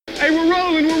Hey, we're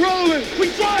rolling. We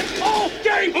drive all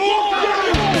game long.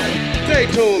 Stay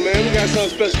tuned, man. We got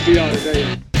something special for y'all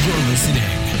today. You're listening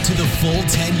to the Full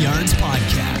 10 Yards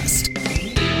Podcast. To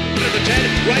the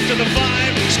 10, right to the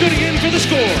 5, scooting in for the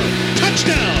score.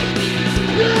 Touchdown.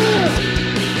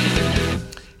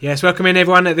 Yes, welcome in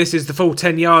everyone. This is the Full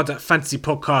 10 Yard Fantasy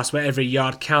Podcast where every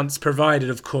yard counts, provided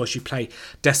of course you play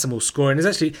decimal scoring.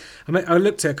 There's actually, I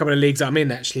looked at a couple of leagues that I'm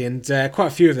in actually, and quite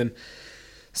a few of them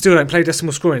still don't play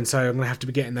decimal scoring, so I'm going to have to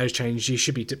be getting those changed. You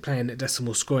should be playing at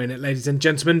decimal scoring, ladies and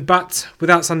gentlemen. But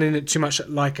without sounding too much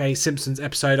like a Simpsons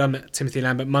episode, I'm Timothy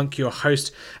Lambert-Monk, your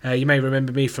host. You may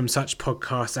remember me from such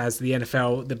podcasts as the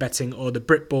NFL, the betting, or the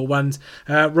Britball ones.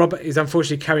 Rob is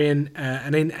unfortunately carrying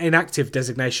an inactive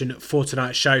designation for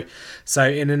tonight's show. So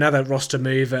in another roster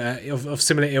move of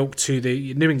similar ilk to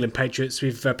the New England Patriots,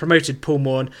 we've promoted Paul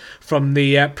Morn from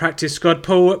the practice squad.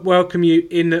 Paul, welcome you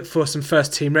in for some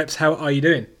first team reps. How are you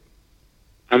doing?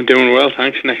 I'm doing well,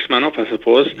 thanks. Next man up, I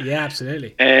suppose. Yeah,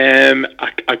 absolutely.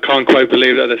 I can't quite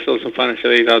believe that there's still some fantasy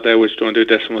leagues out there which don't do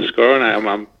decimal scoring.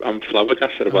 I'm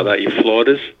flabbergasted about that. You flawed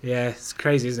us. Yeah, it's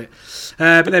crazy, isn't it?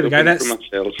 But there we go. That's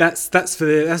for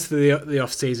the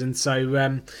off season.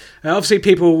 So obviously,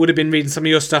 people would have been reading some of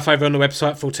your stuff over on the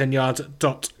website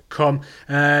full10yard.com.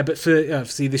 But for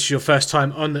obviously this is your first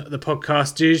time on the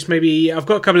podcast. I've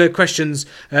got a couple of questions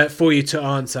for you to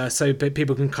answer, so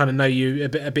people can kind of know you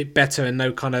a bit better and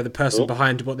know kind of the person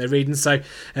behind what they're reading. So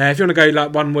if you want to go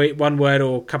like one word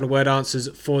or a couple of word answers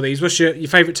for these, what's your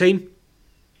favourite team?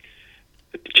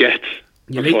 The Jets,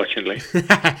 unfortunately.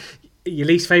 Your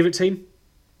least favourite team?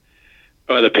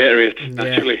 Oh, the Patriots,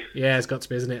 naturally. Yeah, it's got to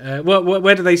be, isn't it?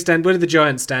 Where do they stand? Where do the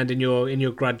Giants stand in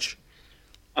your grudge?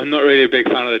 I'm not really a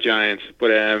big fan of the Giants, but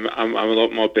I'm a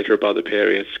lot more bitter about the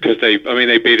Patriots because they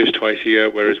beat us twice a year,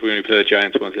 whereas we only play the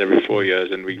Giants once every 4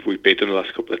 years, and we beat them the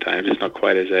last couple of times. It's not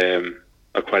quite as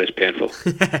painful.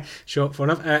 Sure, fair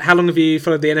enough. How long have you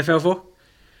followed the NFL for?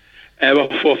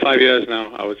 About 4 or 5 years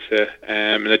now, I would say.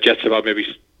 And the Jets about maybe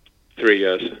 3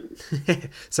 years.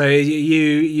 So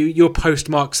you're post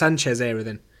Mark Sanchez era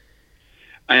then?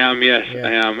 I am, yes, yeah.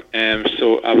 I am.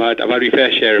 So I've had my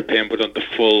fair share of pain, but not the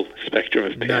full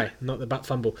spectrum of pain. No, not the bat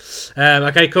fumble.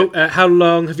 Okay, cool. How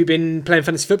long have you been playing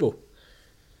fantasy football?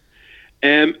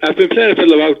 I've been playing it for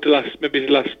about the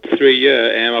last 3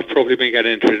 years. I've probably been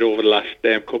getting into it over the last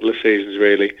couple of seasons,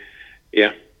 really.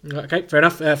 Yeah. Okay, fair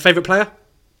enough. Favourite player?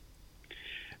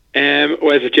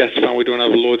 Well, as a Jets fan, we don't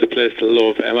have loads of players to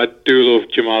love. I do love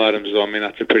Jamal Adams, though. I mean,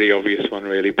 that's a pretty obvious one,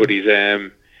 really. But he's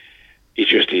really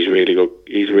good.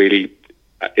 He's really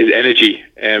his energy.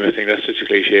 I think that's such a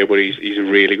cliche, but he's a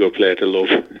really good player to love,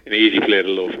 an easy player to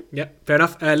love. Yep, fair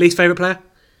enough. Least favourite player?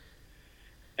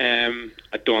 I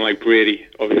don't like Brady,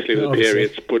 obviously, with the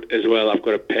Patriots, but as well, I've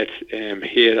got a pet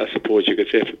here, I suppose you could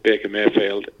say, for Baker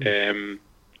Mayfield. He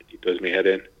does me head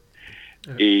in.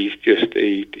 He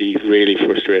really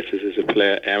frustrates us as a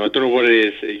player. I don't know what it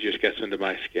is. He just gets under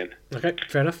my skin. Okay,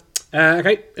 fair enough.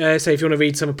 So if you want to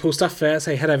read some of Paul's stuff,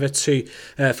 head over to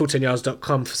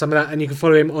full10yards.com for some of that, and you can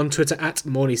follow him on Twitter at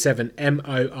Morny7,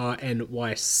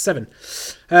 MORNY7.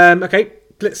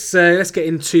 Let's get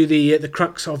into the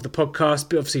crux of the podcast,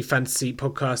 but obviously fantasy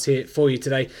podcast here for you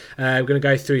today. We're going to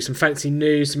go through some fantasy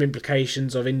news, some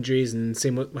implications of injuries, and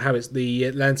seeing how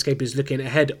the landscape is looking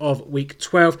ahead of week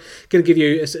 12. Going to give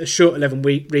you a short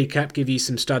 11-week recap, give you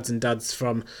some studs and duds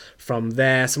from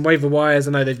there. Some waiver wires,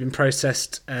 I know they've been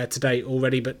processed today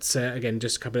already, but again,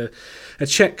 just a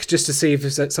check just to see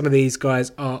if some of these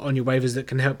guys are on your waivers that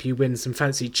can help you win some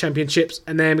fantasy championships.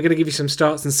 And then we're going to give you some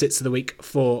starts and sits of the week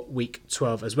for week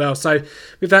 12 as well. So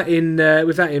with that in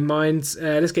mind,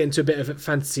 let's get into a bit of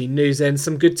fantasy news then.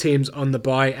 Some good teams on the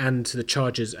bye, and the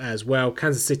Chargers as well.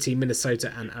 Kansas City,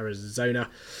 Minnesota and Arizona.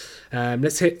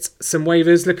 Let's hit some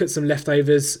waivers, look at some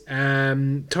leftovers.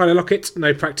 Tyler Lockett,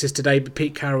 no practice today, but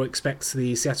Pete Carroll expects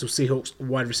the Seattle Seahawks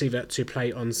wide receiver to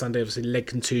play on Sunday. Obviously, leg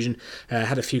contusion,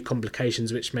 had a few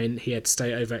complications, which meant he had to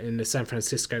stay over in the San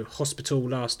Francisco hospital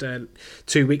last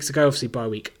 2 weeks ago, obviously bye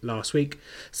week last week.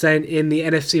 Saying in the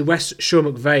NFC West, Sean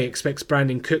McVay expects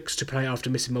Brandon Cooks to play after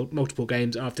missing multiple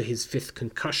games after his 5th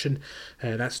concussion.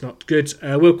 That's not good.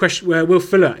 Will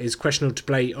Fuller is questionable to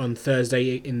play on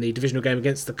Thursday in the divisional game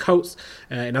against the Colts.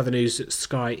 In other news,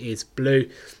 Sky is blue.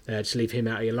 Just leave him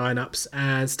out of your lineups.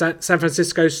 And San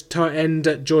Francisco's tight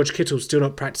end George Kittle still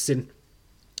not practicing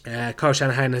Kyle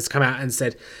Shanahan has come out and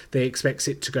said that he expects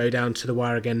it to go down to the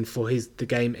wire again for the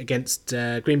game against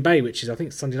Green Bay, which is, I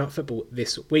think, Sunday Night Football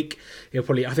this week. I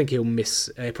think he'll miss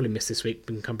this week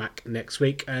and come back next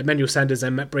week. Emmanuel Sanders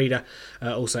and Matt Breida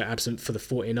also absent for the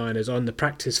 49ers on the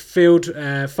practice field.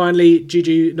 Finally,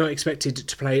 Juju not expected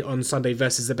to play on Sunday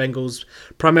versus the Bengals,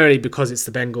 primarily because it's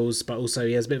the Bengals, but also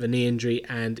he has a bit of a knee injury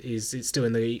and is still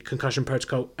in the concussion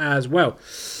protocol as well.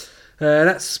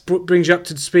 That brings you up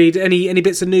to speed. Any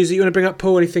bits of news that you want to bring up,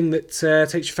 Paul? Anything that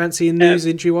takes your fancy in news,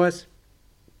 injury-wise?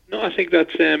 No, I think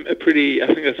that's a pretty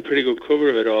good cover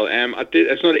of it all.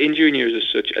 It's not injury news as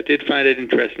such. I did find it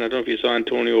interesting. I don't know if you saw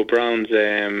Antonio Brown's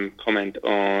comment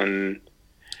on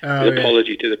his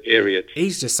apology to the Patriots.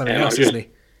 He's just something else, isn't he?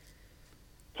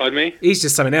 Pardon me? He's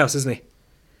just something else, isn't he?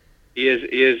 He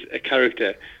is a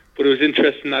character. But it was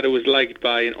interesting that it was liked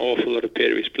by an awful lot of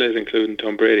Patriots players, including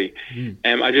Tom Brady.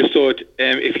 I just thought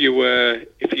if you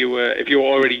were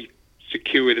already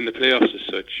secured in the playoffs as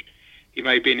such, he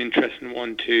might be an interesting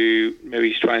one to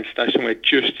maybe try and stash somewhere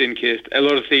just in case. A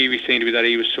lot of theories seem to be that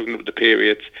he was sucking up the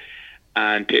Patriots,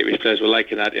 and Patriots players were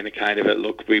liking that in a kind of a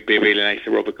look, we'd be really nice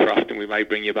to Robert Kraft and we might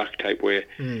bring you back type way.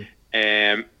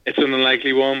 It's an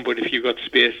unlikely one, but if you've got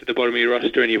space at the bottom of your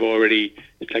roster and you've already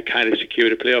kind of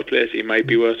secured a playoff place, it might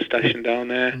be worth stashing down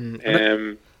there.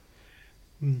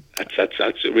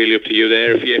 That's really up to you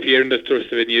there. If you're in the thrust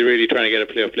of it and you're really trying to get a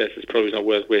playoff place, it's probably not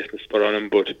worth wasting a spot on him,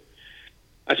 but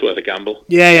that's worth a gamble.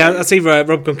 Yeah. I see Rob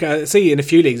Gronkowski. I see in a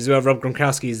few leagues as well. Rob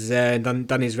Gronkowski's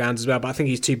done his rounds as well, but I think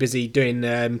he's too busy doing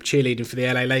cheerleading for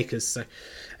the LA Lakers. So.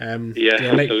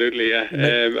 Absolutely. Yeah.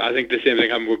 I think the same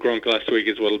thing happened with Gronk last week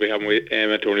as well. Will be happening with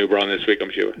Antonio Brown this week, I'm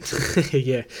sure.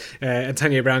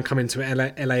 Antonio Brown coming to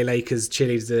LA Lakers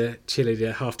cheerleader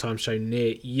halftime show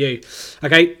near you.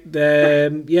 Okay,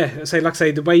 like I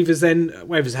say, the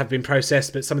waivers have been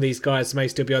processed, but some of these guys may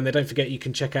still be on there. Don't forget you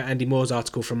can check out Andy Moore's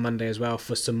article from Monday as well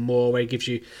for some more, where he gives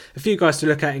you a few guys to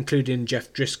look at, including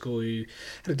Jeff Driscoll, who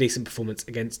had a decent performance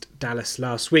against Dallas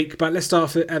last week. But let's start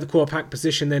off at the quarterback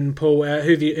position then, Paul.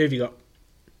 Who have you got?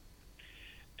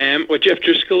 Well, Jeff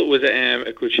Driscoll was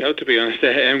a good shout, to be honest.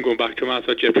 Going back to him, I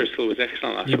thought Jeff Driscoll was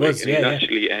excellent last week. He's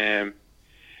actually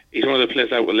he's one of the players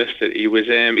that were listed. He was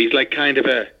he's like kind of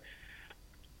a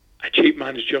cheap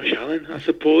man's Josh Allen, I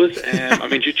suppose. I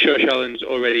mean, Josh Allen's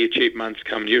already a cheap man's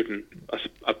Cam Newton.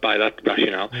 I buy that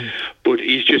rationale, but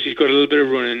he's got a little bit of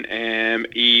running.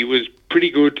 He was pretty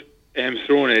good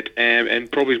throwing it, and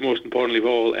probably most importantly of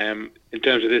all, in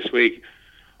terms of this week,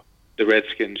 the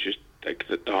Redskins just they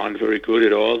aren't very good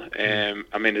at all.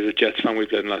 I mean, as a Jets fan, we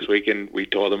played them last week and we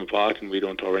tore them apart, and we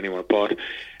don't tear anyone apart.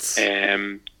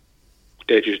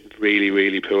 They're just really,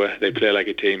 really poor. They play like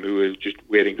a team who is just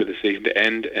waiting for the season to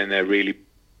end, and they're really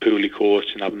poorly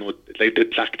coached and they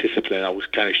lack discipline. I was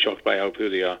kind of shocked by how poor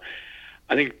they are.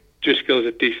 I think Driscoll's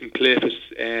a decent play for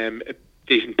a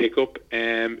decent pickup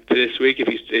for this week,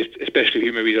 especially if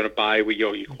you maybe on a bye week,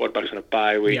 or your quarterback's on a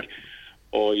bye week,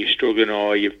 or you're struggling,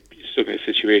 or you're stuck in a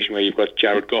situation where you've got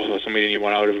Jared Goff or somebody and you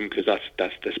want out of him because that's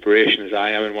desperation, as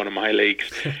I am in one of my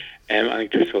leagues. I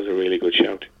think Driscoll's a really good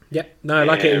shout. Yeah, no, I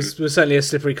like it. It was certainly a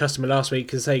slippery customer last week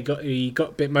because he got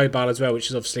a bit mobile as well, which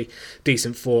is obviously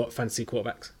decent for fantasy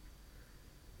quarterbacks.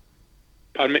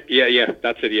 Pardon me? Yeah,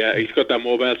 that's it. Yeah, he's got that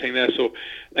mobile thing there. So,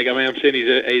 I'm saying he's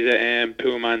a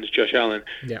poor man's Josh Allen.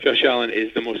 Yeah. Josh Allen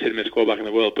is the most hit-and-miss quarterback in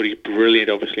the world, but he's brilliant,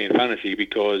 obviously, in fantasy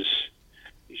because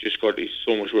he's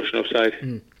so much rushing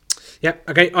upside. Yeah,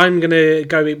 okay, I'm going to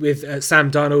go with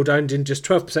Sam Darnold, owned in just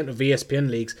 12% of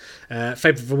ESPN leagues.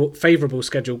 Favourable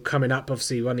schedule coming up.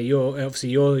 Obviously, one of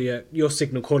your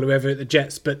signal caller over at the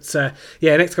Jets. But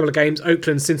next couple of games: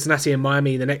 Oakland, Cincinnati, and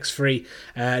Miami. The next three,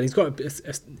 and he's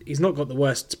not got the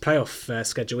worst playoff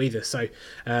schedule either. So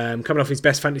coming off his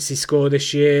best fantasy score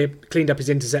this year, cleaned up his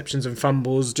interceptions and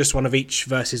fumbles, just one of each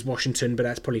versus Washington, but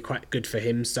that's probably quite good for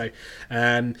him. So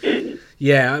I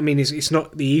mean, it's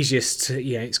not the easiest.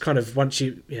 It's kind of once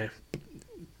you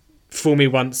fool me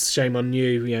once, shame on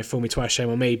you. Fool me twice, shame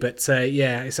on me. But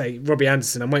I say Robbie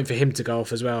Anderson. I'm waiting for him to go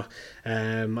off as well.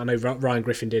 I know Ryan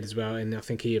Griffin did as well, and I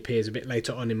think he appears a bit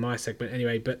later on in my segment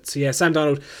anyway. But Sam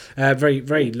Darnold, very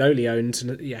very lowly owned.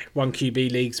 One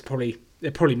QB leagues there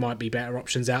probably might be better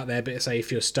options out there, but say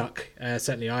if you're stuck,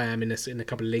 certainly I am in a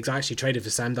couple of leagues. I actually traded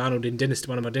for Sam Darnold in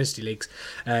one of my dynasty leagues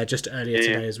just earlier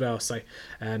today as well. So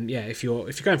if you're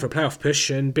going for a playoff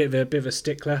push and bit of a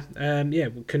stickler,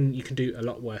 you can do a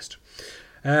lot worse.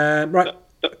 Right.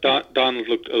 Darnold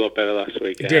looked a lot better last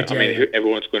week. He did,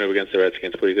 everyone's going up against the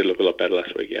Redskins, but he did look a lot better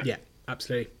last week. Yeah,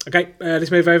 absolutely. Okay,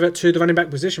 let's move over to the running back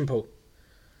position, Paul.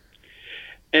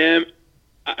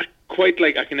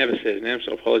 I can never say his name,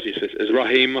 so apologies for this, is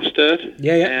Raheem Mostert.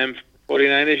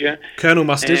 49ers, yeah. Colonel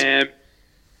Mustard.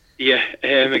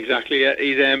 Exactly. Yeah.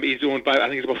 He's owned by, I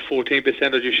think it's about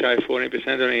 14% or just shy of 14%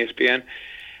 on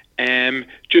ESPN.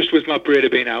 Just with Matt Breida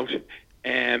being out,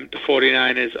 the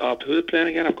 49ers are, who are they playing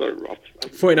again? I've got it wrong.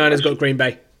 49ers got Green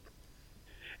Bay.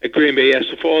 Green Bay, yeah.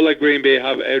 So for all that Green Bay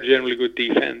have a generally good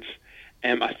defense,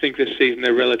 I think this season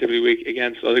they're relatively weak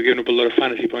against, or they're giving up a lot of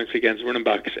fantasy points against running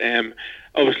backs.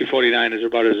 Obviously 49ers are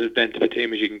about as bent of a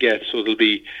team as you can get, so there'll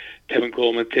be Tevin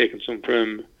Coleman taking some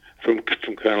from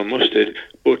Colonel Mustard.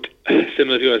 But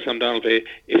similar to Sam Darnold play,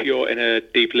 if you're in a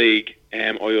deep league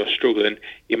or you're struggling,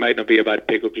 it might not be a bad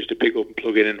pickup just to pick up and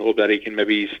plug in and hope that he can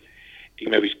maybe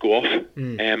go off.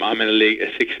 I'm in a league,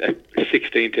 a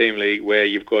 16-team league where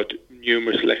you've got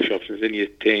numerous selection options in your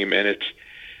team, and it's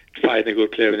finding a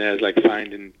good player in there is like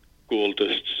finding gold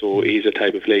dust. So he's a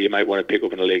type of player you might want to pick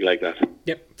up in a league like that.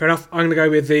 Yep, fair enough. I'm going to go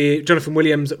with the Jonathan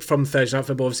Williams from Thursday Night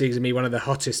Football. Obviously, he's going to be one of the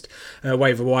hottest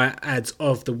waiver wire ads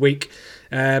of the week.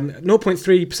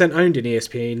 0.3% owned in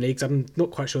ESPN leagues. I'm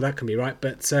not quite sure that can be right,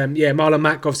 but Marlon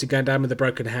Mack obviously going down with a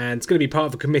broken hand. It's going to be part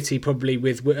of a committee probably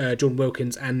with Jordan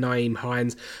Wilkins and Nyheim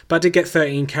Hines, but did get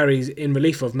 13 carries in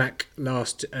relief of Mack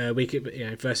last week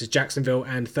versus Jacksonville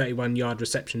and 31-yard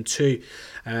reception too.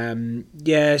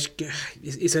 It's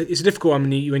a difficult one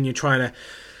when you're trying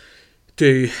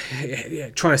to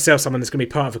sell someone that's going to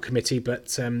be part of a committee,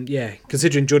 but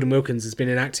considering Jordan Wilkins has been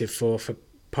inactive for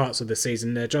parts of the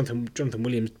season, Jonathan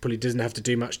Williams probably doesn't have to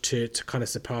do much to kind of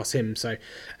surpass him. So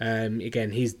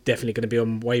again, he's definitely going to be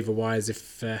on waiver wires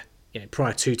if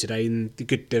prior to today, and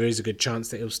there is a good chance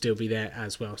that he'll still be there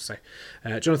as well. So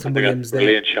Jonathan Williams,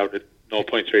 brilliant shout.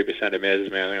 0.3%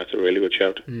 amazes me. I think that's a really good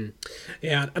shout.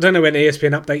 Yeah, I don't know when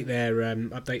ESPN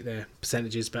update their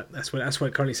percentages, but that's what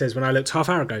it currently says when I looked half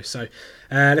hour ago. So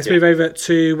let's move over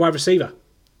to wide receiver.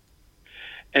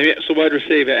 So wide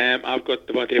receiver, I've got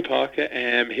Devontae Parker.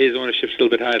 His ownership's still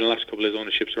a bit higher than the last couple of his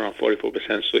ownerships, around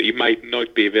 44%. So he might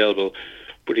not be available,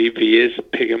 but if he is,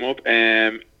 pick him up.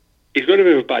 He's got a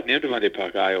bit of a bad name, Devontae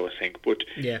Parker, I always think, but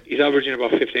he's averaging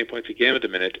about 15 points a game at the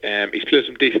minute. He's played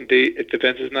some decent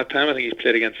defences in that time. I think he's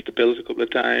played against the Bills a couple of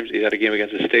times. He's had a game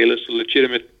against the Steelers, so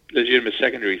legitimate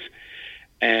secondaries.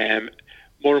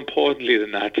 More importantly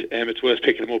than that, it's worth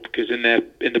picking him up because in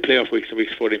the playoff weeks, in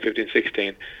weeks 14, 15,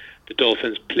 16, the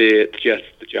Dolphins play the Jets,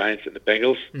 the Giants, and the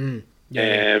Bengals,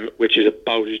 which is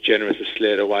about as generous a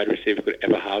slate a wide receiver could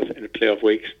ever have in the playoff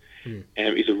weeks.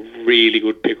 He's a really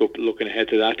good pickup looking ahead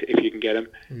to that if you can get him.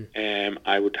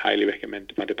 I would highly recommend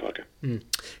Devontae Parker.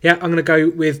 Yeah, I'm going to go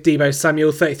with Deebo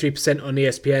Samuel, 33% on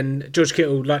ESPN. George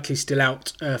Kittle likely still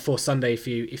out for Sunday if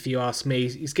you ask me.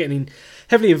 He's getting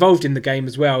heavily involved in the game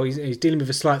as well. He's dealing with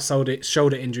a slight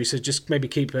shoulder injury, so just maybe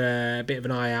keep a bit of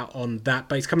an eye out on that.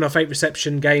 But he's coming off 8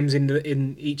 reception games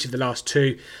in each of the last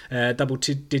 2,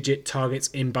 double-digit targets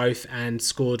in both, and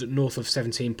scored north of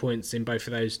 17 points in both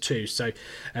of those 2. So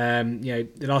the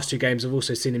last 2 games I've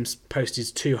also seen him post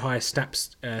his 2 highest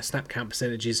snap count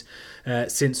percentages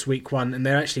since week 1, and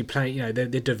they're actually playing. They're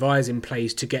devising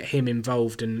plays to get him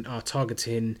involved and are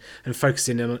targeting and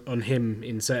focusing on him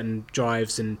in certain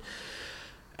drives, and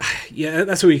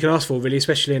that's all you can ask for really,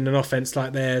 especially in an offense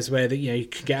like theirs where you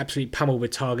can get absolutely pummeled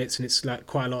with targets and it's like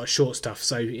quite a lot of short stuff.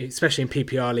 So especially in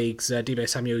PPR leagues, Deebo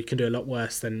Samuel, you can do a lot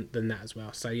worse than that as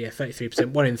well. So 33%,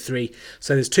 1 in 3.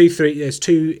 So there's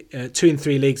 2 in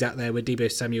 3 leagues out there where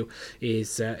Deebo Samuel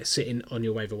is sitting on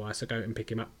your waiver wire. So go and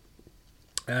pick him up.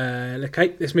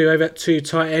 Okay, let's move over to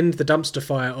tight end, the dumpster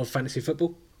fire of fantasy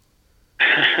football.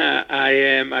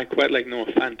 I quite like Noah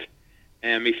Fant.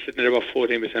 He's sitting at about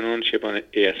 14% ownership on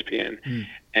ESPN.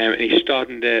 And he's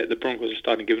starting the Broncos are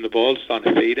starting to give him the ball,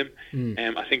 starting to feed him.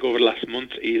 I think over the last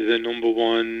month he's the number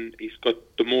 1. He's got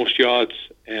the most yards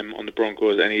on the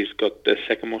Broncos, and he's got the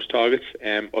second most targets.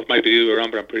 Or it might be the other way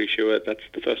around, but I'm pretty sure that's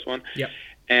the first one.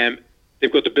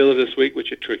 They've got the Bills this week,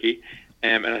 which are tricky.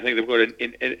 And I think they've got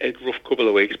a rough couple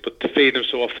of weeks, but to feed him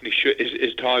so often,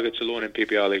 his targets alone in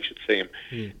PPR league should see him.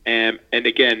 And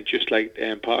again, just like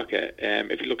Parker,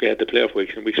 if you look at the playoff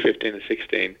weeks in weeks 15 and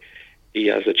 16, he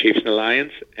has the Chiefs and the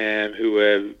Lions, who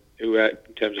are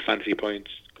in terms of fantasy points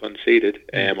conceded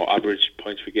or average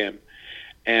points per game.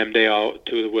 They are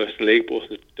 2 of the worst in the league,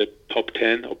 both the top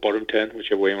 10 or bottom 10,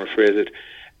 whichever way you want to phrase it.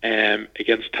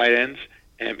 Against tight ends,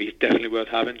 he's definitely worth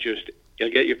having. You'll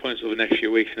get your points over the next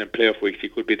few weeks, and in playoff weeks, he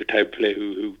could be the type of player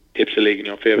who tips the league in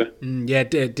your favour.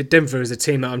 Denver is a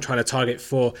team that I'm trying to target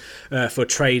for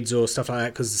trades or stuff like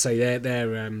that, because say their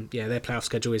playoff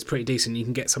schedule is pretty decent. You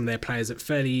can get some of their players at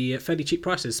fairly cheap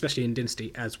prices, especially in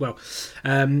Dynasty as well.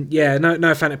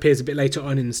 Noah Fant appears a bit later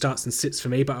on in the starts and sits for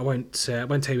me, but I won't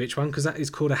tell you which one, because that is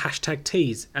called a hashtag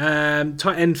tease.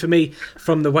 Tight end for me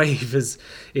from the waivers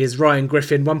is Ryan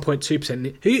Griffin,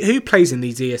 1.2%. Who plays in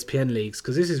these ESPN leagues?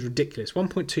 Because this is ridiculous,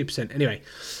 1.2%. Anyway,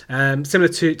 similar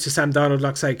to Sam Darnold,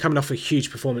 like I say, coming off a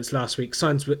huge performance last week.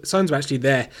 Signs were actually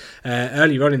there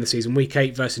earlier on in the season. Week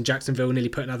 8 versus Jacksonville, nearly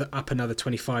put another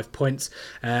 25 points,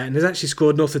 and has actually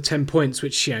scored north of 10 points,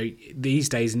 which these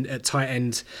days at tight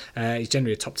end is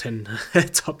generally a top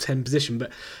 10 position.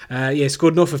 But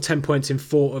scored north of 10 points in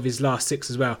 4 of his last 6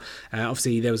 as well.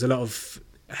 Obviously, there was a lot of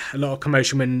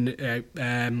commotion when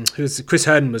Chris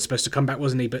Herndon was supposed to come back,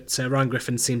 wasn't he? But Ryan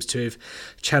Griffin seems to have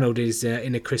channeled his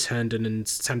inner Chris Herndon, and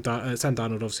Sam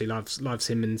Darnold obviously loves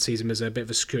him and sees him as a bit of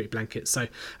a security blanket. So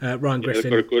Ryan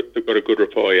Griffin, they've got a good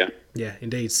rapport, yeah. Yeah,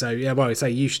 indeed. So I say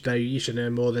you should know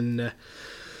more than.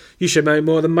 You should know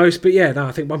more than most, but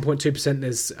I think 1.2%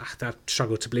 is. I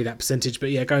struggle to believe that percentage, but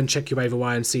go and check your waiver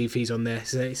wire and see if he's on there.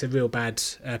 It's a real bad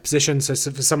position. So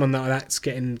for someone like that's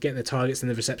getting the targets and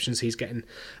the receptions he's getting,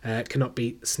 cannot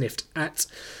be sniffed at.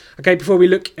 Okay, before we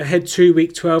look ahead to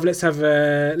week 12, let's have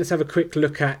a quick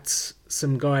look at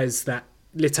some guys that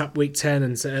lit up week 10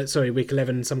 and week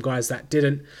 11, and some guys that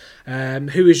didn't.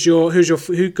 Who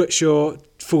got your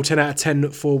full 10 out of 10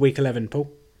 for week 11,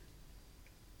 Paul?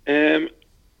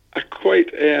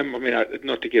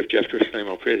 Not to give Jeff Driscoll any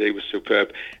more praise, he was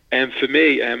superb. For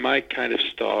me, my kind of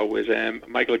star was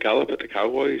Michael Gallup at the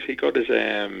Cowboys. He got his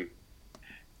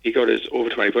over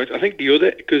 20 points. I think the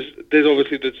other, because there's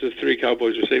the 3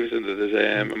 Cowboys receivers, and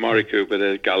there's Amari Cooper,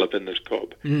 there's Gallup, and there's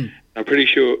Cobb. I'm pretty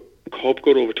sure Cobb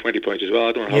got over 20 points as well.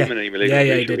 I don't know how many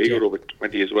he did. He got over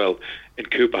 20 as well. And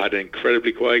Cooper had an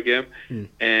incredibly quiet game.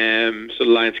 So the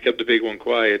Lions kept the big one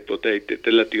quiet, but they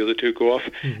let the other 2 go off.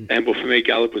 But for me,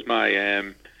 Gallup was my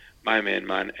main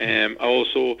man. I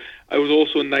was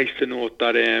also nice to note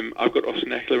that I've got Austin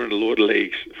Eckler in a load of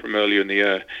leagues from earlier in the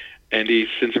year. And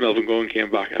since Melvin Gordon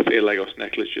came back, I feel like Austin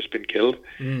Eckler's just been killed.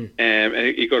 And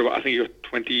he got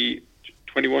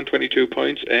 21, 22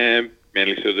 points.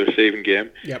 Mainly through the receiving game,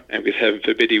 because heaven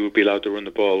forbid he would be allowed to run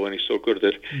the ball when he's so good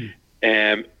at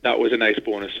it. That was a nice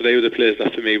bonus. So they were the players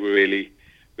that for me were really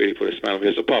put a smile on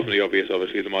his. Apart from the obvious,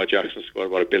 obviously, Lamar Jackson scored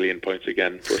about 1 billion points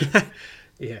again, but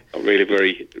not really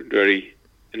very, very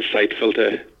insightful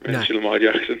to mention Lamar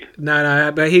Jackson.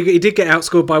 No, but he did get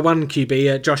outscored by one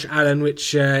QB, Josh Allen,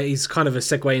 which is kind of a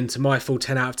segue into my full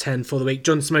 10 out of 10 for the week.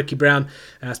 John Smokey Brown,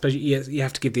 I suppose you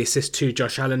have to give the assist to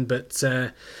Josh Allen, but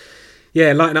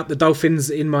lighting up the Dolphins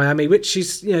in Miami, which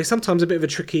is sometimes a bit of a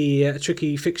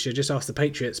tricky fixture. Just ask the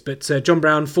Patriots. But John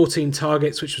Brown, 14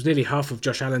 targets, which was nearly half of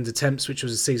Josh Allen's attempts, which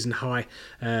was a season high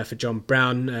for John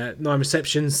Brown. 9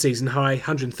 receptions, season high.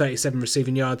 137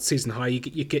 receiving yards, season high.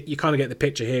 You kind of get the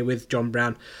picture here with John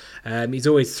Brown. He's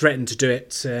always threatened to do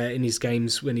it in his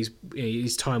games when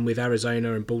his time with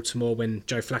Arizona and Baltimore when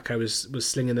Joe Flacco was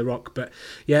slinging the rock. But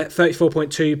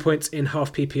 34.2 points in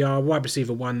half PPR, wide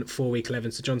receiver 1 for week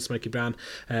 11. So John Smokey Brown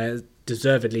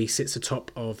deservedly sits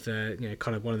atop of the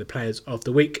kind of one of the players of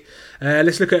the week.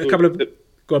 Let's look at a couple of.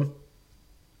 Go on.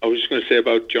 I was just going to say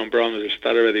about John Brown. There's a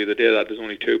stat the other day that there's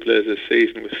only 2 players this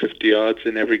season with 50 yards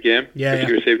in every game.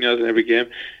 50 receiving yards in every game.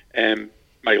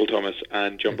 Michael Thomas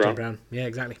and John Brown. Yeah,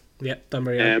 exactly. Done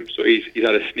very well. So he's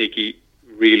had a sneaky,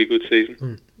 really good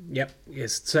season.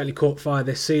 He's certainly caught fire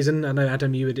this season. I know,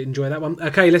 Adam, you would enjoy that one.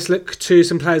 Okay, let's look to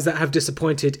some players that have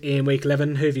disappointed in week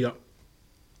 11. Who have you got?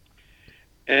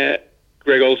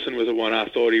 Greg Olsen was the one I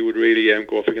thought he would really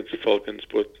go off against the Falcons,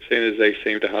 but seeing as they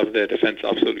seem to have their defence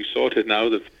absolutely sorted now,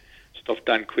 they've stuffed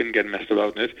Dan Quinn getting messed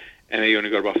about in it, and he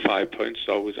only got about 5 points,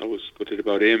 so I was gutted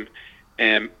about him.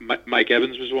 Mike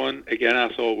Evans was one, again,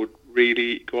 I thought would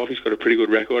really go off. He's got a pretty good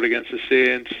record against the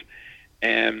Saints.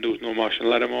 There was no Marshall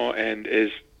Lattimore, and as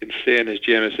insane as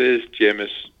Jameis is, Jameis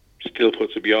still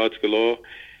puts up yards galore.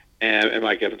 And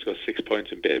Mike Evans got 6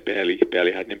 points and barely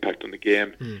had an impact on the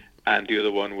game. And the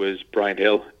other one was Brian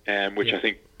Hill, which I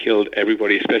think killed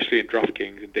everybody, especially in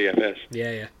DraftKings and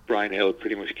DFS. Brian Hill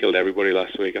pretty much killed everybody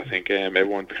last week. I think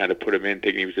everyone kind of put him in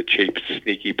thinking he was a cheap,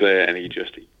 sneaky player, and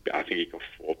I think he got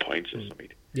 4 points or something.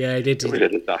 Yeah, he did. It was a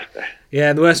disaster. Yeah,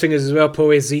 and the worst thing is as well, Paul,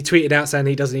 is he tweeted out saying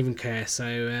he doesn't even care. So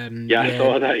I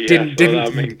saw that. I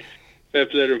mean, fair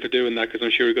play to him for doing that, because I'm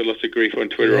sure he got lots of grief on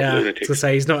Twitter. To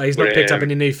say he's not picked up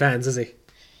any new fans, has he?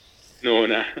 No.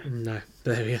 No.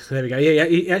 There we go. Yeah,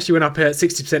 he actually went up at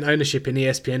 60% ownership in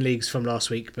ESPN leagues from last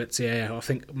week, but yeah, I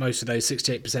think most of those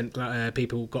 68%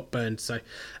 people got burned, so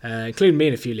including me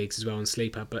in a few leagues as well on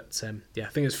Sleeper. But yeah, I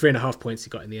think it's 3.5 points he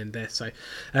got in the end there. So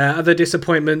other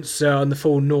disappointments on the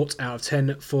full 0 out of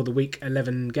 10 for the week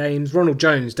 11 games: Ronald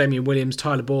Jones, Damian Williams,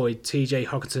 Tyler Boyd, TJ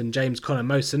Hockenson, James Conner,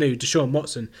 Mo Sanu, Deshaun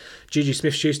Watson, Juju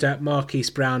Smith-Schuster, Marquise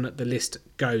Brown. The list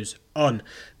goes on.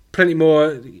 Plenty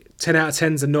more 10 out of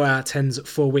 10s and 0 out of 10s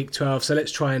for week 12. So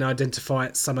let's try and identify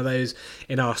some of those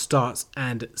in our starts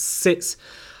and sits.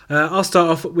 I'll start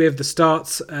off with the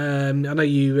starts. I know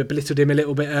you belittled him a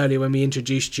little bit earlier when we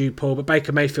introduced you, Paul, but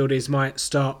Baker Mayfield is my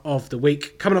start of the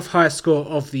week. Coming off highest score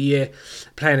of the year,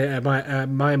 playing a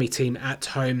Miami team at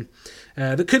home.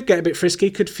 That could get a bit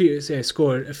frisky, could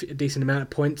score a decent amount of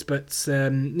points, but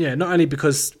not only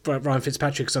because Ryan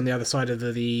Fitzpatrick's on the other side of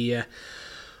the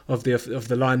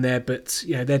line there, but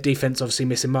their defense obviously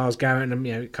missing Myles Garrett and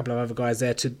a couple of other guys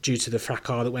there due to the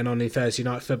fracas that went on in Thursday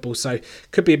night football. So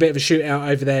could be a bit of a shootout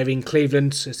over there in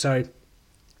Cleveland. So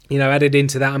added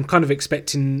into that, I'm kind of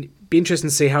expecting. Be interesting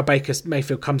to see how Baker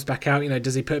Mayfield comes back out.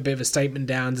 Does he put a bit of a statement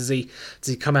down? Does he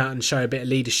come out and show a bit of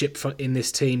leadership in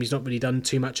this team? He's not really done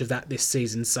too much of that this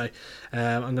season. So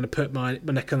I'm going to put my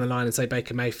neck on the line and say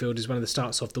Baker Mayfield is one of the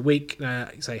starts of the week.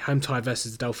 Say home tie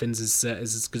versus the Dolphins is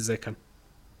as good as they come.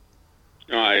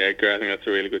 Oh, I agree. I think that's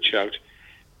a really good shout.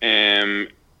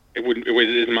 It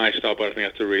isn't my start, but I think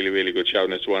that's a really, really good shout,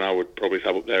 and it's one I would probably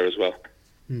have up there as well.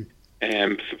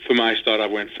 For my start, I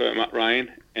went for Matt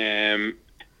Ryan.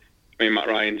 Matt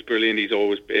Ryan's brilliant. He's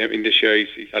always been in this year.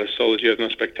 He's had a solid year,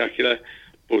 not spectacular,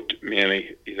 but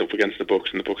mainly he's up against the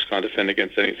Bucs, and the Bucs can't defend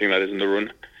against anything that isn't the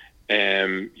run.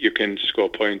 You can score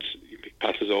points,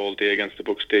 passes all day against the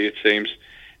Bucs day, it seems.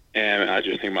 I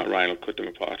just think Matt Ryan will cut them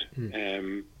apart.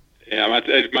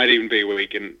 It might even be a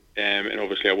week, and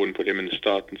obviously I wouldn't put him in the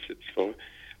start and sit for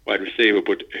wide receiver,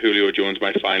 but Julio Jones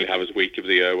might finally have his week of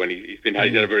the year when he's had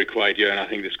a very quiet year, and I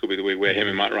think this could be the week where him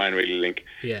and Matt Ryan really link.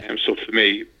 So for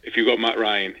me, if you've got Matt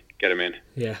Ryan, get him in.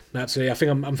 Yeah, absolutely. I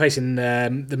think I'm facing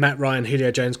the Matt Ryan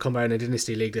Julio Jones combo in a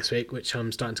Dynasty League this week, which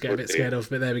I'm starting to get a bit scared of,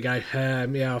 but there we go.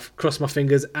 I've crossed my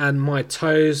fingers and my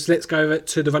toes. Let's go over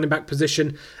to the running back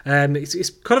position. It's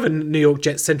kind of a New York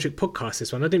Jets centric podcast,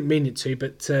 this one. I didn't mean it to,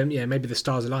 but maybe the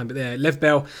stars align. But there, Lev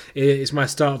Bell is my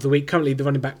start of the week. Currently the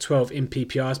running back 12 in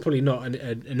PPR. It's probably not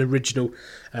an original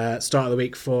start of the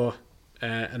week for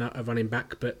a running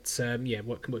back, but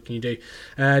what can you do?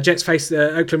 Jets face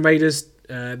the Oakland Raiders.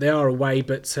 They are away,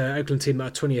 but Oakland team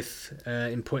are 20th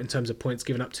in terms of points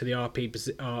given up to the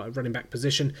running back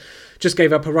position. Just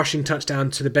gave up a rushing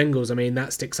touchdown to the Bengals. I mean,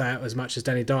 that sticks out as much as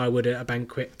Danny Dyer would at a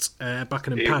banquet at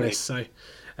Buckingham Palace. So,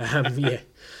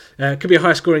 could be a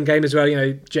high-scoring game as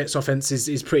well. Jets' offense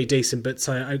is pretty decent, but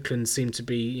Oakland seem to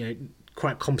be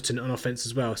quite competent on offense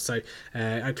as well. So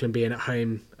Oakland being at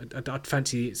home, I'd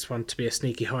fancy this one to be a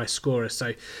sneaky high scorer.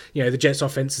 So the Jets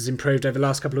offense has improved over the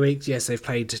last couple of weeks. Yes, they've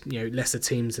played lesser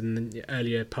teams in the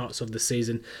earlier parts of the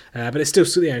season, but it's still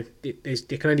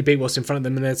they can only beat what's in front of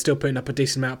them, and they're still putting up a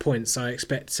decent amount of points. So I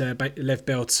expect Lev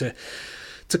Bell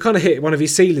to kind of hit one of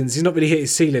his ceilings. He's not really hit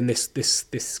his ceiling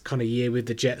this kind of year with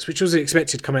the Jets, which was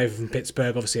expected coming over from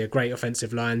Pittsburgh. Obviously, a great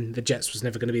offensive line. The Jets was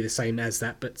never going to be the same as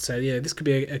that. But this could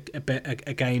be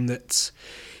a game that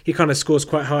he kind of scores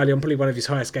quite highly on. Probably one of his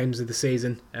highest games of the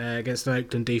season against an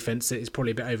Oakland defense that is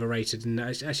probably a bit overrated and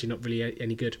actually not really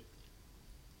any good.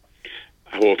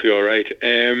 I hope you're right.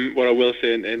 What I will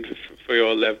say, and for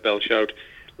your Lev Bell shout,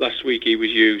 last week he was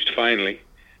used finally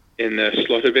in the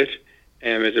slot a bit.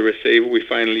 As a receiver, we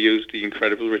finally used the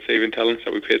incredible receiving talents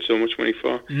that we paid so much money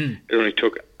for. It only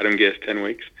took Adam Gase 10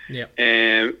 weeks.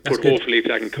 But hopefully if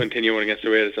that can continue on against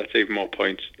the Raiders, that's even more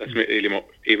points. That's really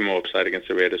even more upside against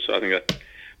the Raiders. So I think that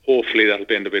hopefully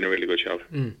that'll end up being a really good shout.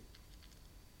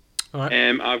 All right.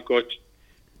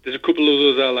 There's a couple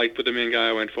of others I like, but the main guy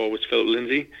I went for was Philip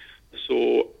Lindsay.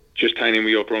 So just tying in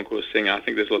with your Broncos thing, I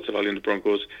think there's lots of value in the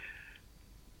Broncos.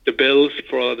 The Bills,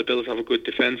 for all the Bills have a good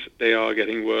defence, they are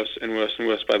getting worse and worse and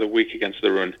worse by the week against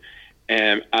the run.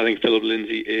 I think Philip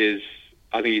Lindsay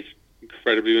he's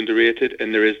incredibly underrated,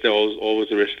 and there is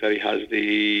always a risk that he has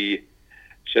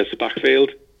the backfield,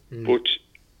 but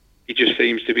he just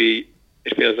seems to be,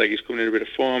 it feels like he's coming in a bit of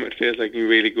form, it feels like he can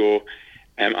really go.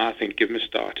 I think give him a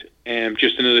start.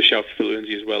 Just another shout for Philip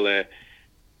Lindsay as well. I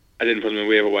didn't put him in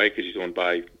waiver wire because he's owned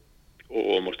by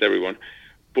almost everyone.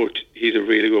 But he's a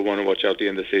really good one to watch out at the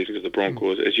end of the season because the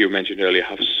Broncos, as you mentioned earlier,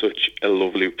 have such a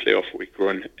lovely playoff week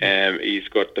run. He's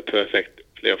got the perfect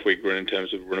playoff week run in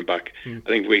terms of running back. I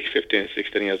think week 15 and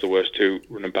 16 he has the worst two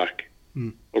running back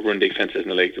or run defenses in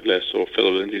the league to play. So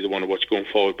Philip Lindsay's the one to watch going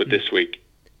forward. But this week,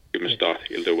 give him a start.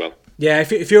 He'll do well. Yeah,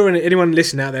 if you're anyone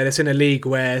listening out there that's in a league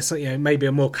where maybe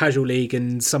a more casual league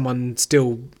and someone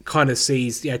still kind of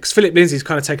sees, because Philip Lindsay's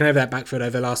kind of taken over that backfield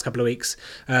over the last couple of weeks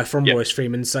from Royce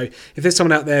Freeman. So if there's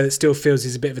someone out there that still feels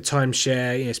he's a bit of a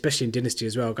timeshare, especially in Dynasty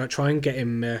as well, go try and get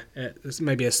him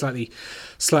maybe a slight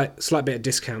bit of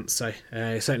discount. So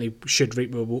certainly should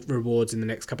reap rewards in the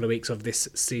next couple of weeks of this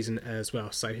season as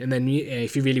well. So and then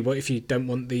if you don't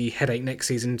want the headache next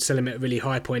season, sell him at a really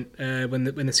high point when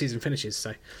the season finishes.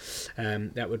 So.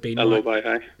 That would be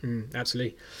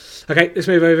absolutely. Okay, let's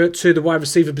move over to the wide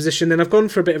receiver position. Then I've gone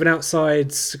for a bit of an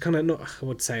outside, kind of not, I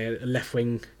would say a left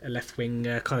wing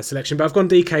kind of selection, but I've gone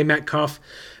DK Metcalf.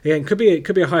 Again, could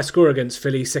be a high score against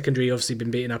Philly. Secondary obviously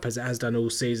been beaten up as it has done all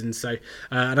season. So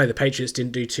I know the Patriots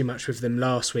didn't do too much with them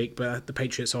last week, but the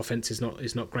Patriots' offense is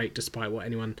not great, despite what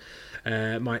anyone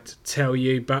might tell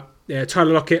you. But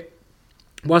Tyler Lockett.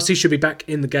 Whilst he should be back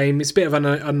in the game, it's a bit of an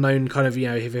unknown kind of,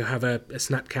 if he'll have a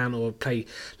snap count or play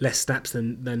less snaps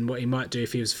than what he might do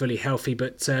if he was fully healthy.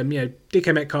 But,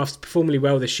 DK Metcalf's performed really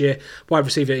well this year. Wide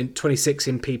receiver in 26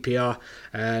 in PPR.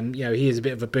 He is a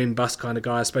bit of a boom-bust kind of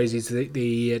guy. I suppose he's the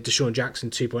Deshaun Jackson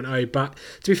 2.0. But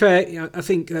to be fair, I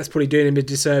think that's probably doing him a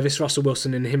disservice. Russell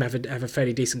Wilson and him have a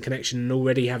fairly decent connection and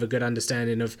already have a good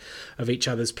understanding of each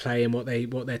other's play and what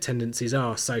their tendencies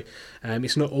are. So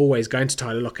it's not always going to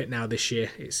Tyler Lockett now this year.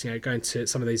 It's going to,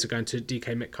 some of these are going to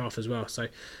DK Metcalf as well. So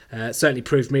certainly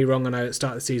proved me wrong. I know at the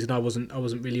start of the season I wasn't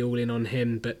really all in on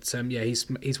him, but he's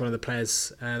one of the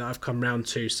players that I've come round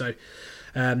to. So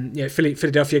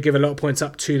Philadelphia give a lot of points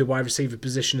up to the wide receiver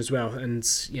position as well, and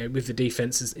with the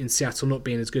defense in Seattle not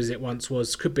being as good as it once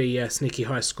was, could be a sneaky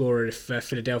high scorer if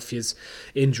Philadelphia's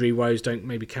injury woes don't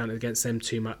maybe count against them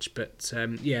too much. But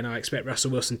I expect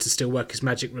Russell Wilson to still work his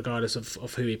magic regardless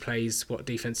of who he plays, what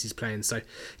defense he's playing. So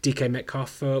DK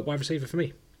Metcalf wide receiver for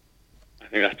me. I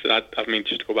think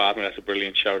just to go back, I think that's a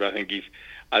brilliant shout. I think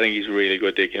he's really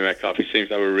good, DK Metcalf. He seems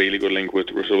to have a really good link with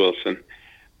Russell Wilson.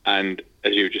 And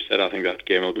as you just said, I think that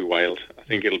game will be wild. I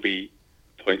think it'll be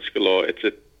points galore.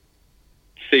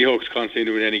 Seahawks can't seem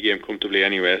to win any game comfortably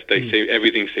anyway.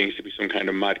 Everything seems to be some kind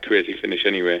of mad, crazy finish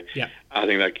anyway. Yeah. I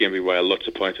think that game will be wild. Lots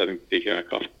of points. I think DK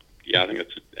Metcalf. Yeah, I think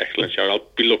that's an excellent shout. I'll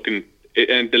be looking,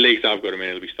 and the leagues I've got him in,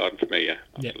 it'll be starting for me. Yeah,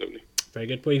 absolutely. Yeah. Very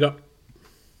good. What you got?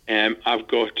 I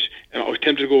was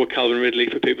tempted to go with Calvin Ridley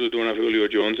for people who don't have Julio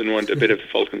Jones and want a bit of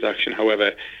Falcons action.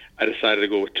 However, I decided to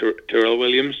go with Terrell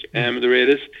Williams, the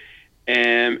Raiders,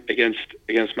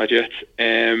 against my Jets.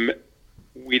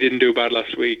 We didn't do bad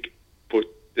last week, but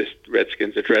the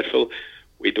Redskins are dreadful.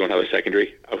 We don't have a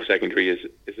secondary. Our secondary is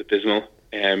abysmal.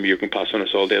 You can pass on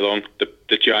us all day long.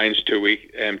 The Giants 2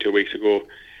 weeks ago,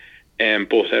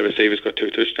 both their receivers got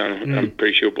 2 touchdowns. I'm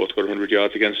pretty sure both got 100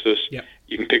 yards against us. Yep.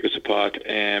 You can pick us apart.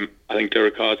 I think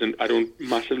Derek Carr's, I don't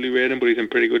massively rate him, but he's in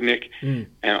pretty good nick.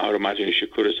 I would imagine he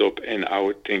should cut us up, and I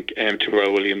would think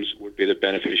Terrell Williams would be the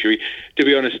beneficiary. To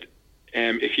be honest,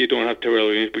 if you don't have Terrell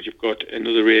Williams, but you've got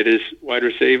another Raiders wide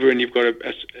receiver, and you've got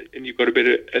a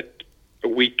bit of a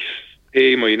weak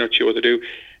aim, or you're not sure what to do,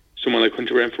 someone like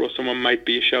Hunter Renfrow, someone might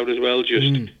be a shout as well.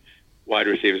 Just wide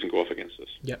receivers and go off against us.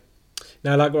 Yep.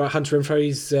 Now, like Hunter Renfrow,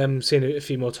 he's seen a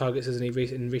few more targets, hasn't he,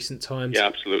 in recent times? Yeah,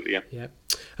 absolutely, yeah.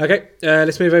 Okay,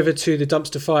 let's move over to the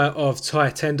dumpster fire of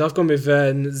tight end. I've gone with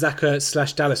Zach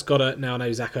Ertz / Dallas Goedert. Now, I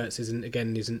know Zach Ertz isn't a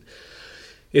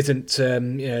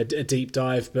deep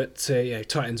dive, but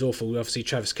tight end's awful. Obviously,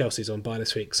 Travis Kelce's on bye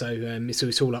this week, so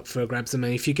it's all up for grabs. I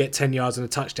mean, if you get 10 yards and a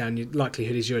touchdown, your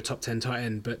likelihood is you're a top 10 tight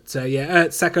end. But Zach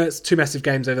Ertz, 2 massive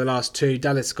games over the last 2.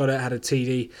 Dallas Goedert had a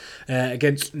TD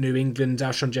against New England.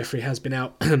 Alshon Jeffrey has been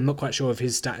out. I'm not quite sure of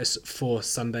his status for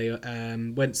Sunday.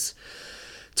 Wentz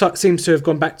seems to have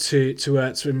gone back to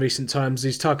Ertz in recent times.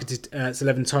 He's targeted Ertz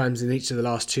 11 times in each of the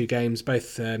last 2 games,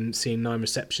 both seeing 9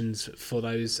 receptions for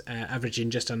those,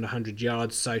 averaging just under 100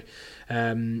 yards. So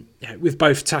with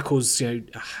both tackles, I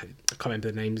can't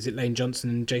remember the name. Is it Lane Johnson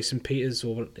and Jason Peters,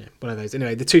 or one of those?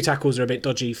 Anyway, the 2 tackles are a bit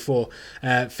dodgy for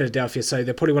Philadelphia, so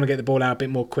they probably want to get the ball out a bit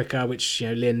more quicker, which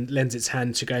lends its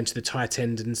hand to going to the tight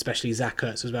end, and especially Zach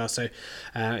Ertz as well. So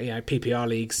PPR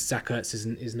leagues, Zach Ertz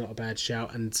is not a bad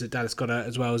shout, and Dallas Goedert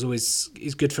as well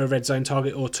is good for a red zone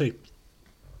target or 2.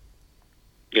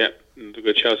 Yeah, the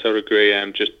good shouts. I would agree.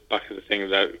 Just back to the thing of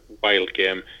that wild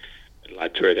game,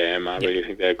 led to it. I really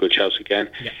think they're good shouts again.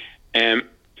 Yeah.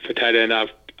 For tight end,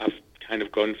 I've kind of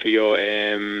gone for your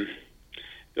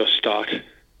start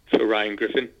for Ryan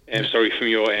Griffin. From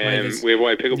your waiver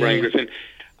wire pick up Ryan Griffin.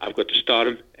 I've got to start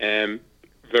him.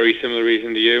 Very similar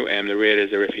reason to you. The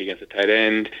Raiders are iffy against the tight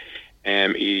end.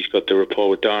 He's got the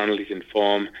rapport with Darnold. He's in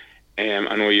form.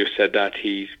 I know you said that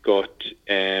he's got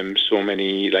so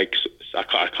many, like, I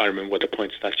can't remember what the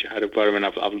point stats you had about him, and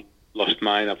I've lost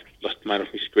mine. I've lost mine off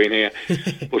my screen here.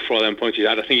 But for all them points he's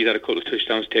had, I think he's had a couple of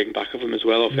touchdowns taken back of him as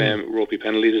well, off ropey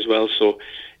penalties as well. So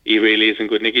he really is in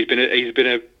good nick. He's been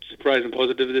a surprising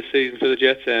positive this season for the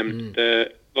Jets.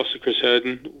 The loss of Chris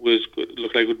Herndon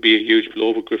looked like it would be a huge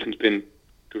blow, but Griffin's been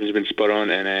spot on.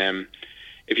 And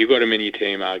if you've got him in your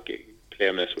team, I'll play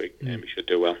him this week. He should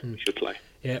do well. He should play.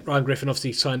 Yeah, Ryan Griffin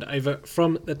obviously signed over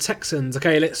from the Texans.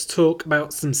 Okay, let's talk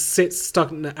about some sits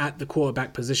starting at the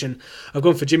quarterback position. I've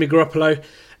gone for Jimmy Garoppolo.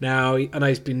 Now, I know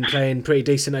he's been playing pretty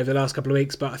decent over the last couple of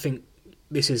weeks, but I think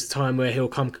this is the time where he'll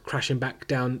come crashing back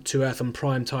down to earth on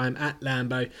prime time at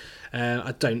Lambeau.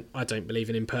 I don't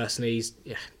believe in him personally.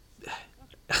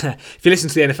 If you listen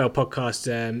to the NFL podcast,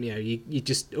 you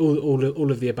just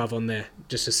all of the above on there.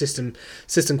 Just a system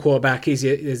quarterback. There's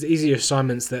easier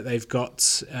assignments that they've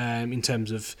got in terms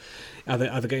of other.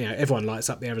 Everyone lights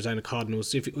up the Arizona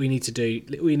Cardinals. All we need to do,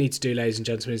 ladies and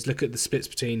gentlemen, is look at the splits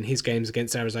between his games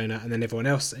against Arizona and then everyone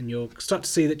else, and you'll start to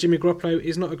see that Jimmy Garoppolo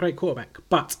is not a great quarterback.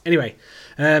 But anyway,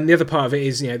 the other part of it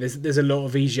is there's a lot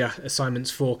of easier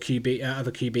assignments for other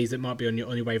QBs that might be on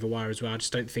your waiver wire as well. I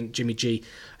just don't think Jimmy G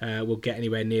will get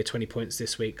anywhere near 20 points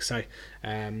this week. So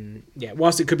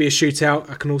whilst it could be a shootout,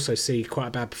 I can also see quite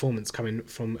a bad performance coming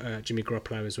from Jimmy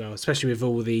Garoppolo as well, especially with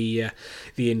all the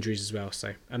injuries as well.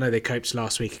 So I know they coped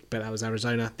last week, but that was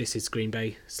Arizona. This is Green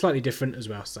Bay, slightly different as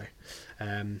well. So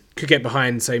could get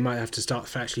behind, so you might have to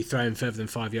start actually throwing further than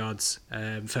 5 yards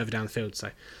further down the field.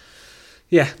 So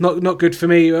yeah, not good for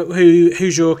me.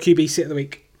 Who's your QB sit of the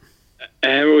week?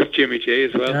 It was Jimmy G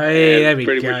as well.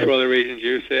 Pretty much for all the reasons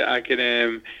you say.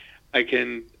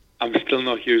 I'm still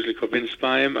not hugely convinced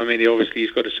by him. I mean,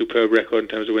 he's got a superb record in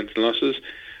terms of wins and losses,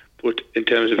 but in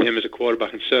terms of him as a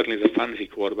quarterback, and certainly as a fantasy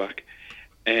quarterback,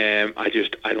 I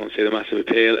don't see the massive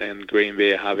appeal. And Green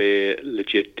Bay have a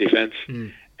legit defense,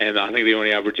 and I think they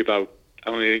only give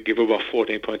up about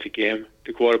 14 points a game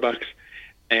to quarterbacks,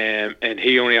 and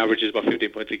he only averages about 15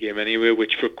 points a game anyway,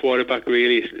 which for a quarterback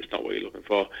really is not what you're looking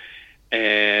for.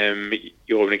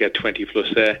 You're only get 20 plus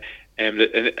there. And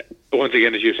once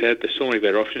again, as you said, there's so many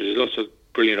better options. There's lots of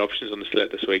brilliant options on the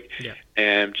slate this week.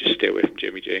 Just stay away from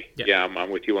Jimmy G. Yeah, I'm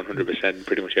with you 100%.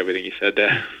 Pretty much everything you said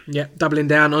there. Yeah, doubling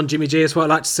down on Jimmy G is what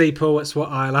I like to see, Paul. That's what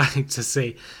I like to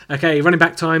see. Okay, running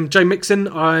back time. Joe Mixon.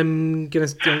 I'm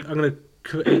gonna.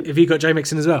 Have you got Joe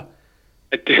Mixon as well?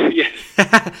 Yes.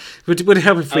 would it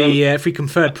help if we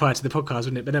conferred prior to the podcast,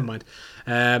 wouldn't it? But never mind.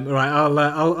 All right,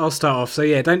 I'll start off. So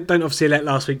yeah, don't obviously let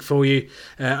last week fool you.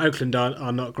 Oakland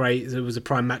are not great. It was a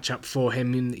prime matchup for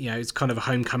him. And, it's kind of a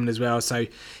homecoming as well. So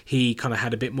he kind of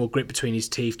had a bit more grit between his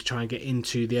teeth to try and get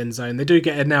into the end zone. They do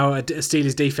get now a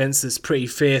Steelers defense that's pretty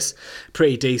fierce,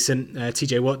 pretty decent.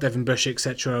 TJ Watt, Devin Bush,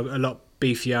 etc. A lot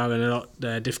beefier and a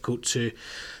lot difficult to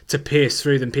pierce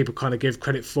through than people kind of give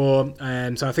credit for.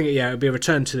 So I think it'll be a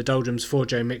return to the doldrums for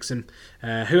Joe Mixon,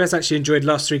 who has actually enjoyed the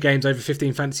last 3 games over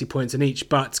 15 fantasy points in each,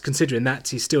 but considering that,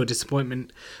 he's still a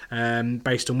disappointment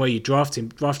based on where you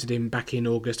drafted him back in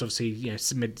August. Obviously,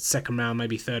 mid-second round,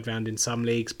 maybe third round in some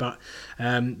leagues, but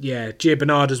Gio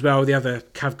Bernard as well, the other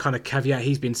kind of caveat,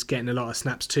 he's been getting a lot of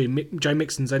snaps too. Joe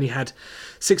Mixon's only had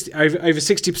over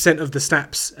 60% of the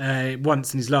snaps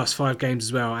once in his last 5 games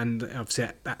as well, and obviously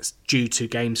that's due to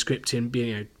game scripting,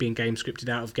 being game scripted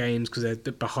out of games because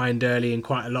they're behind early and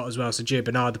quite a lot as well. So Gio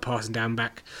Bernard, the passing down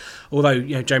back, although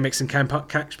Joe Mixon can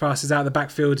catch passes out of the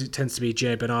backfield, it tends to be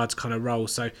Gio Bernard's kind of role.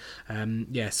 So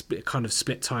kind of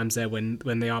split times there when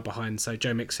they are behind. So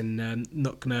Joe Mixon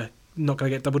not gonna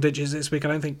get double digits this week, I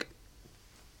don't think.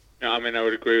 No, I mean, I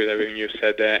would agree with everything you've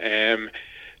said there.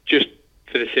 Just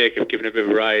for the sake of giving a bit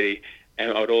of variety,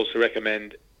 I would also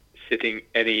recommend sitting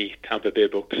any Tampa Bay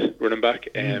Bucks running back.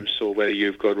 So whether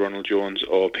you've got Ronald Jones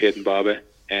or Peyton Barber,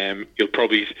 you'll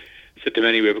probably sit them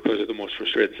anyway because they're the most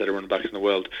frustrating set of running backs in the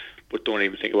world. But don't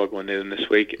even think about going near them this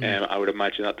week. I would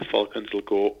imagine that the Falcons will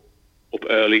go up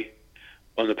early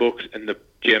on the Bucks, and the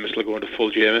Jameis will go into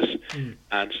full Jameis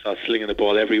and start slinging the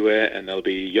ball everywhere, and there'll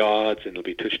be yards and there'll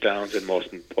be touchdowns, and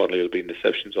most importantly there'll be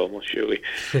interceptions almost surely.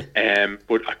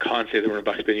 But I can't say the running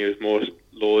back's been used most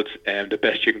loads. The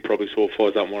best you can probably so far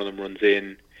is that one of them runs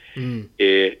in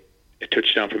a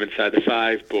touchdown from inside the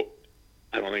 5, but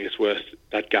I don't think it's worth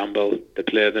that gamble to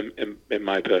play them. In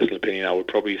my personal opinion, I would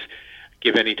probably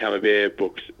give any Tampa Bay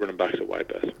Bucks running backs a wide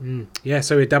berth.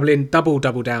 So we're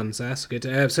double down, so that's good.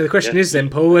 So the question is then,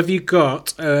 Paul, have you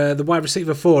got the wide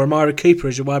receiver 4, Amari Cooper,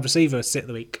 as your wide receiver sit of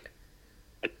the week?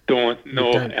 I don't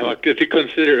know. I did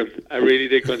consider him. I really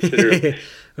did consider him.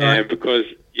 Right. Because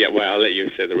Yeah, well, I'll let you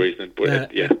say the reason,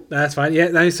 but yeah. That's fine. Yeah,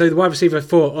 no, so the wide receiver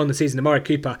 4 on the season, Amari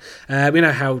Cooper. We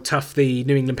know how tough the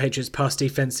New England Patriots pass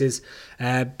defense is.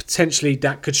 Potentially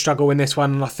that could struggle in this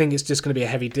one, and I think it's just going to be a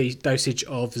heavy dosage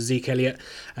of Zeke Elliott.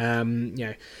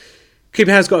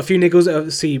 Cooper has got a few niggles.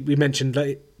 Obviously, we mentioned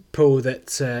Paul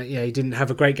that he didn't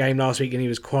have a great game last week and he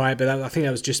was quiet, but I think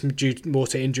that was just due more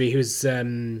to injury. He was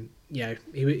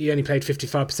he only played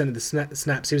 55% of the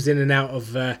snaps. He was in and out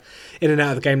of the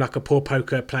game like a poor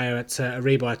poker player at a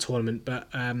rebuy tournament. But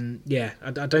I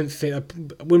don't think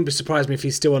it wouldn't be surprised me if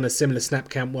he's still on a similar snap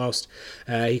count whilst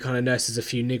he kind of nurses a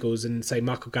few niggles. And say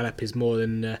Michael Gallup is more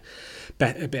than a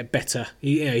bit better.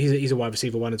 He's a wide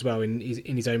receiver 1 as well in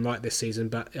his own right this season.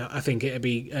 But I think it'll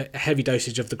be a heavy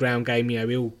dosage of the ground game.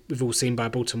 We've all seen by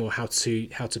Baltimore how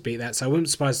to beat that. So I wouldn't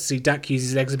be surprised to see Dak use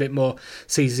his legs a bit more.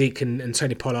 See Zeke and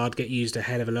Tony Pollard get used a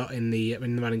hell of a lot in the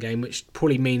running game, which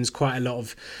probably means quite a lot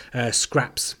of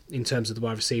scraps in terms of the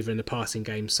wide receiver in the passing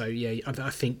game. So I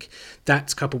think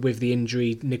that coupled with the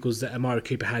injury niggles that Amari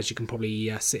Cooper has, you can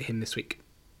probably sit him this week.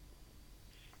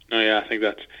 I think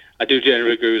I do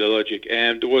generally agree with the logic.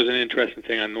 There was an interesting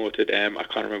thing I noted. I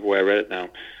can't remember where I read it now,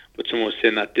 but someone was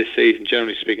saying that this season,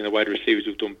 generally speaking, the wide receivers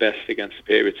who've done best against the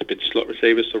Patriots have been slot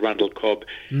receivers. So Randall Cobb,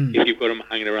 if you've got him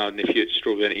hanging around, and if you're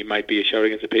struggling, he might be a shout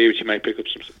against the Patriots. You might pick up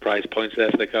some surprise points there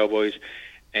for the Cowboys,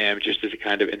 just as a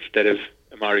kind of instead of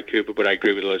Amari Cooper. But I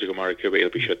agree with the logic of Amari Cooper. He'll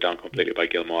be shut down completely by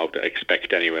Gilmore, I would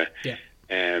expect anyway. Yeah.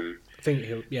 I think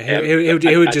he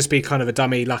would just be kind of a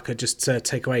dummy lucker just to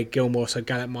take away Gilmore, so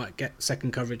Gallup might get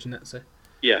second coverage, and that's it.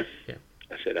 Yeah.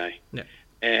 That's it.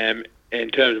 Yeah. In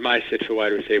terms of my sit for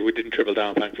wide receiver, we didn't triple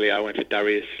down, thankfully. I went for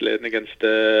Darius Slayton against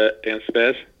the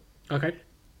Bears. Okay.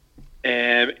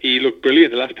 He looked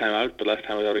brilliant the last time out, but last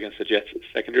time I was out against the Jets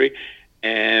secondary.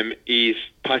 He's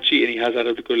patchy and he has had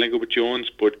a good link up with Jones,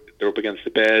 but they're up against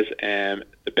the Bears.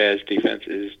 The Bears' defense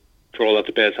is, for all that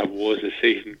the Bears have woes this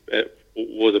season,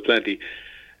 woes aplenty.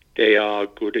 They are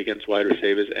good against wide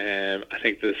receivers. I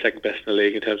think they're the second best in the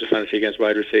league in terms of fantasy against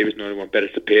wide receivers. No one better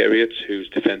is the Patriots, whose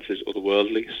defense is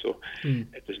otherworldly, so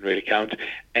it doesn't really count.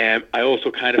 I also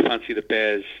kind of fancy the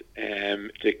Bears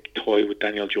to toy with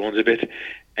Daniel Jones a bit.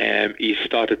 He's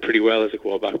started pretty well as a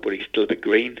quarterback, but he's still a bit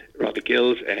green around the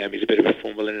gills. He's a bit of a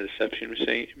fumble and interception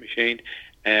machine.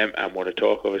 And want to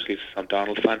talk, obviously, as a Sam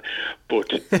Darnold fan.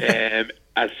 But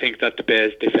I think that the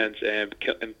Bears' defense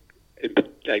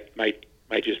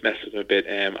might just mess with them a bit.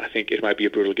 I think it might be a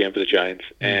brutal game for the Giants,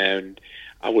 and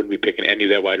I wouldn't be picking any of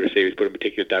their wide receivers, but in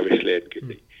particular Darius Slayton,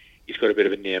 because he's got a bit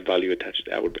of a name value attached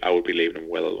to that. I would be leaving him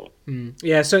well alone.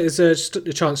 Yeah, so there's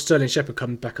a chance Sterling Shepard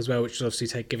comes back as well, which will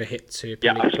obviously give a hit to.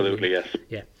 Yeah, absolutely, yes.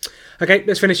 Yeah. Okay,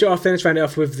 let's finish it off then. Let's round it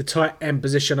off with the tight end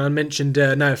position. I mentioned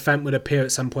Noah Fant would appear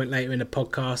at some point later in the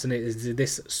podcast, and it is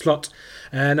this slot.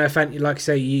 Noah Fant, like I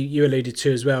say, you alluded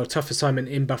to as well. Tough assignment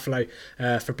in Buffalo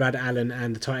for Brad Allen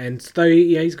and the tight ends. Though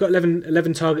he's got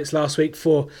 11 targets last week,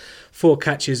 four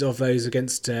catches of those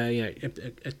against a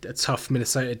tough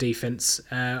Minnesota defense.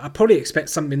 I probably expect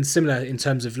something similar in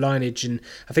terms of lineage, and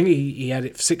I think he had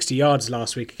it for 60 yards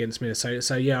last week against Minnesota.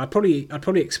 So yeah, I'd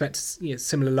probably expect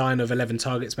similar line of 11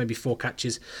 targets, maybe 4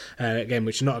 catches again,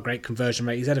 which is not a great conversion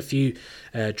rate. He's had a few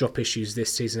drop issues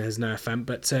this season, has Noah Fant,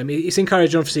 but it's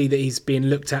encouraging obviously that he's being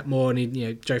looked at more,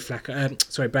 and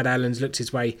Brad Allen's looked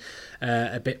his way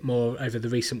a bit more over the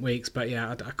recent weeks. But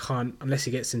yeah, I can't, unless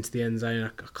he gets into the end zone,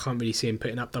 I can't really see him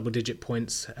putting up double-digit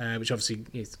points, which obviously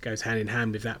goes hand in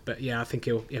hand with that. But yeah, I think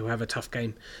he'll have a tough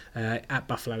game at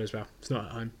Buffalo as well. It's not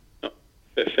at home.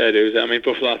 Fair dues. I mean,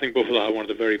 I think Buffalo are one of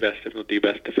the very best, if not the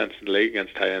best, defence in the league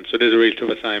against tight ends. So it is a really tough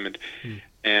assignment.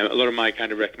 A lot of my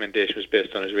kind of recommendation was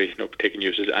based on his recent uptaking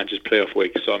uses and just playoff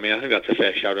week. So I mean, I think that's a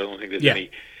fair shout. I don't think there's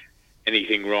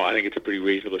anything wrong. I think it's a pretty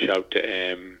reasonable shout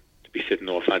to be sitting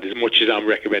Noah Fant. As much as I'm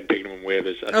recommending picking him on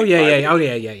waivers.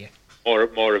 Yeah.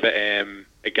 More of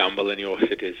a gamble than yours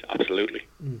it is, absolutely.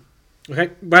 Okay,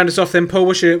 round us off then, Paul.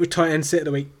 What's your tight end sit of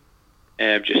the week?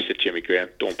 Just sit Jimmy Graham.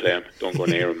 Don't play him. Don't go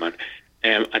near him, man.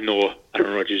 I know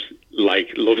Aaron Rodgers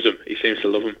loves him. He seems to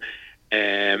love him,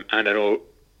 and I know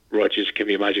Rodgers can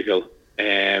be magical.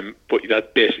 But you're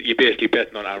basically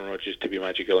betting on Aaron Rodgers to be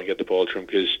magical and get the ball to him,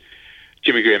 because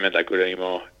Jimmy Graham ain't that good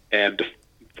anymore. The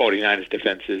 49ers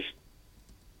defense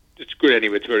it's good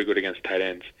anyway. It's very good against tight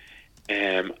ends.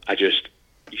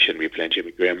 You shouldn't be playing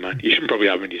Jimmy Graham, man. You shouldn't probably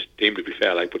have him in your team, to be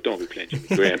fair, but don't be playing Jimmy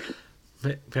Graham.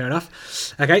 Fair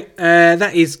enough. Okay,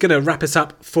 that is going to wrap us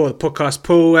up for the podcast.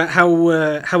 Paul, how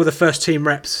were the first team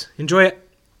reps? Enjoy it?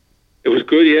 It was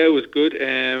good, yeah. It was good.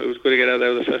 It was good to get out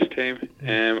there with the first team.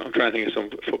 I'm trying to think of some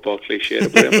football cliche to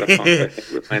put in, but I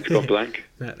can't. My mind's gone blank.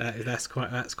 That's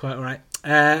quite all right.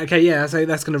 So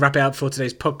that's going to wrap it up for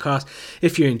today's podcast.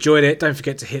 If you enjoyed it, don't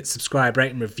forget to hit subscribe,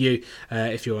 rate and review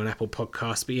if you're on Apple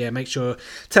Podcasts. But yeah, make sure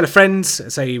tell a friend.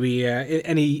 Say we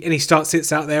any start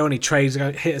sits out there, any trades,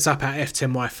 hit us up at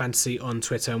F10Y Fantasy on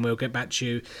Twitter, and we'll get back to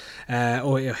you.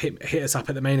 Or hit us up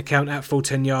at the main account at Full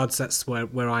 10 Yards. That's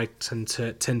where I tend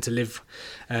to live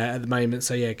at the moment.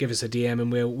 So yeah, give us a DM,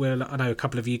 and we'll. I know a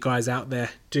couple of you guys out there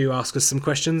do ask us some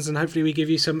questions, and hopefully we give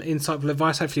you some insightful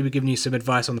advice. Hopefully we're giving you some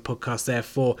advice on the podcast there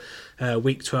for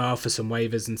week 12 for some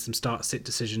waivers and some start sit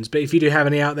decisions. But if you do have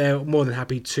any out there, more than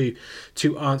happy to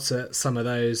answer some of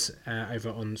those over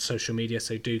on social media,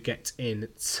 so do get in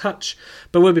touch.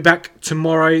 But we'll be back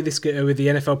tomorrow with the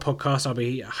NFL podcast. I'll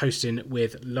be hosting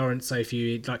with Lawrence, so if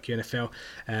you like your NFL,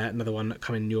 another one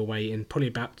coming your way in probably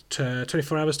about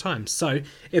 24 hours time. So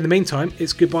in the meantime,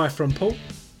 it's goodbye from Paul.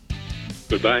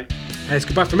 Goodbye. And it's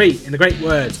goodbye from me. In the great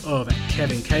words of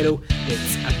Kevin Cadle,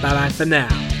 it's a bye-bye for now.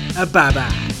 A bye-bye.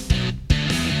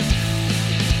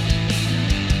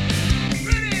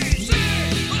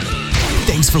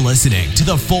 Thanks for listening to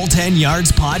the Full 10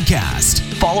 Yards podcast.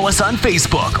 Follow us on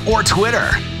Facebook or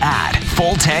Twitter at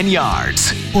Full 10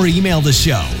 Yards. Or email the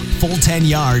show,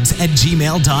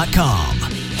 full10yards@gmail.com.